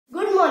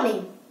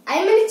morning. I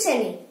am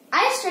Anitsani.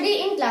 I study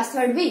in class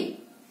 3rd B.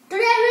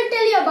 Today I will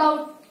tell you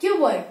about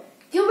cuboid.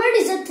 Cuboid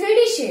is a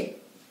 3D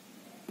shape.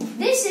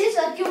 This is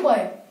a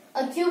cuboid.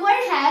 A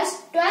cuboid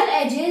has 12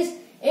 edges,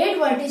 8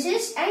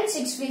 vertices and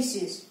 6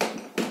 faces.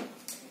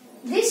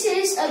 This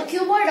is a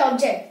cuboid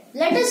object.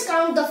 Let us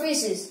count the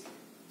faces.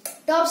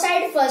 Top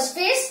side first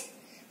face,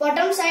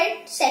 bottom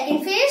side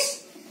second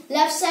face,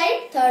 left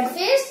side third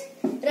face,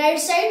 right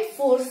side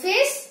fourth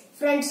face,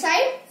 front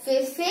side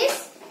fifth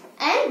face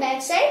and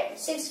back side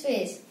sixth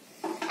face.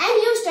 And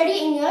you study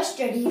in your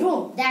study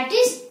room. That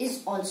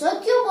is also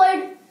a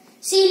cuboid.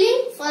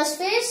 Ceiling first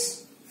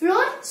face,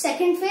 floor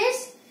second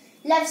face,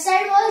 left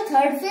side wall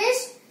third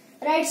face,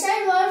 right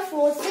side wall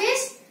fourth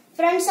face,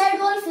 front side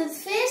wall fifth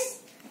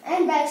face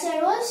and back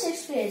side wall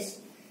sixth face.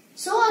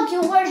 So a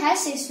cuboid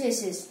has 6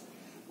 faces.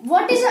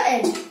 What is an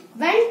edge?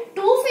 When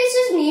 2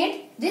 faces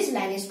meet, this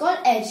line is called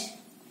edge.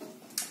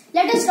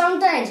 Let us count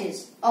the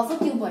edges of a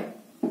cuboid.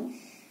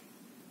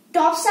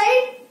 Top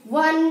side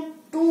 1,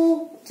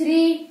 2,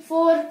 3,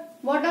 4.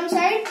 Bottom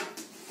side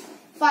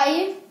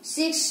 5,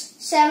 6,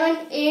 7,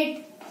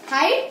 8.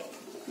 Height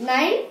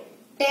 9,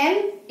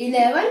 10,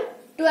 11,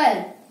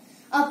 12.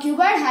 A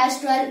cuboid has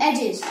 12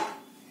 edges.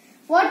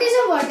 What is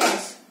a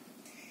vertex?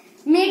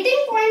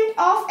 Meeting point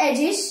of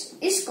edges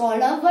is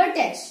called a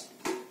vertex.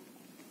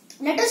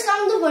 Let us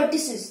count the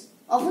vertices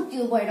of a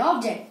cuboid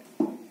object.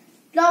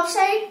 Top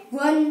side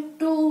 1,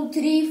 2,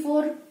 3,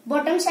 4.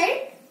 Bottom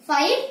side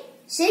 5,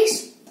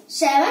 6,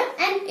 7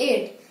 and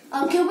 8.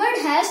 A cuboid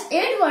has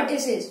 8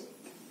 vertices.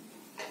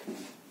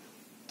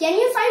 Can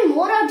you find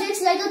more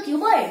objects like a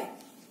cuboid?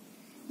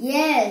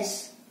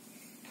 Yes.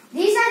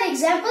 These are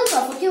examples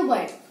of a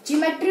cuboid.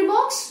 Geometry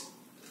box,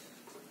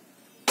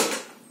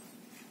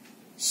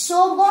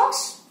 soap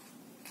box,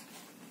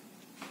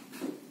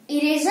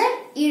 eraser.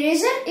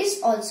 Eraser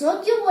is also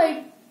a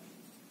cuboid.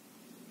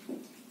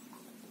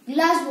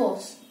 Glass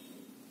box.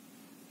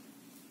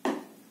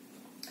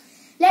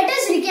 Let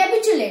us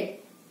recapitulate.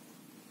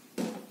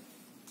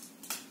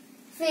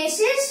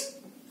 Faces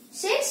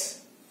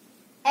 6,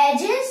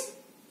 edges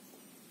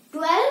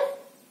 12,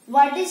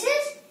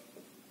 vertices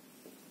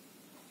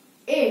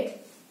 8.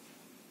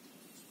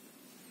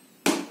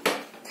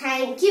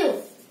 Thank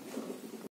you.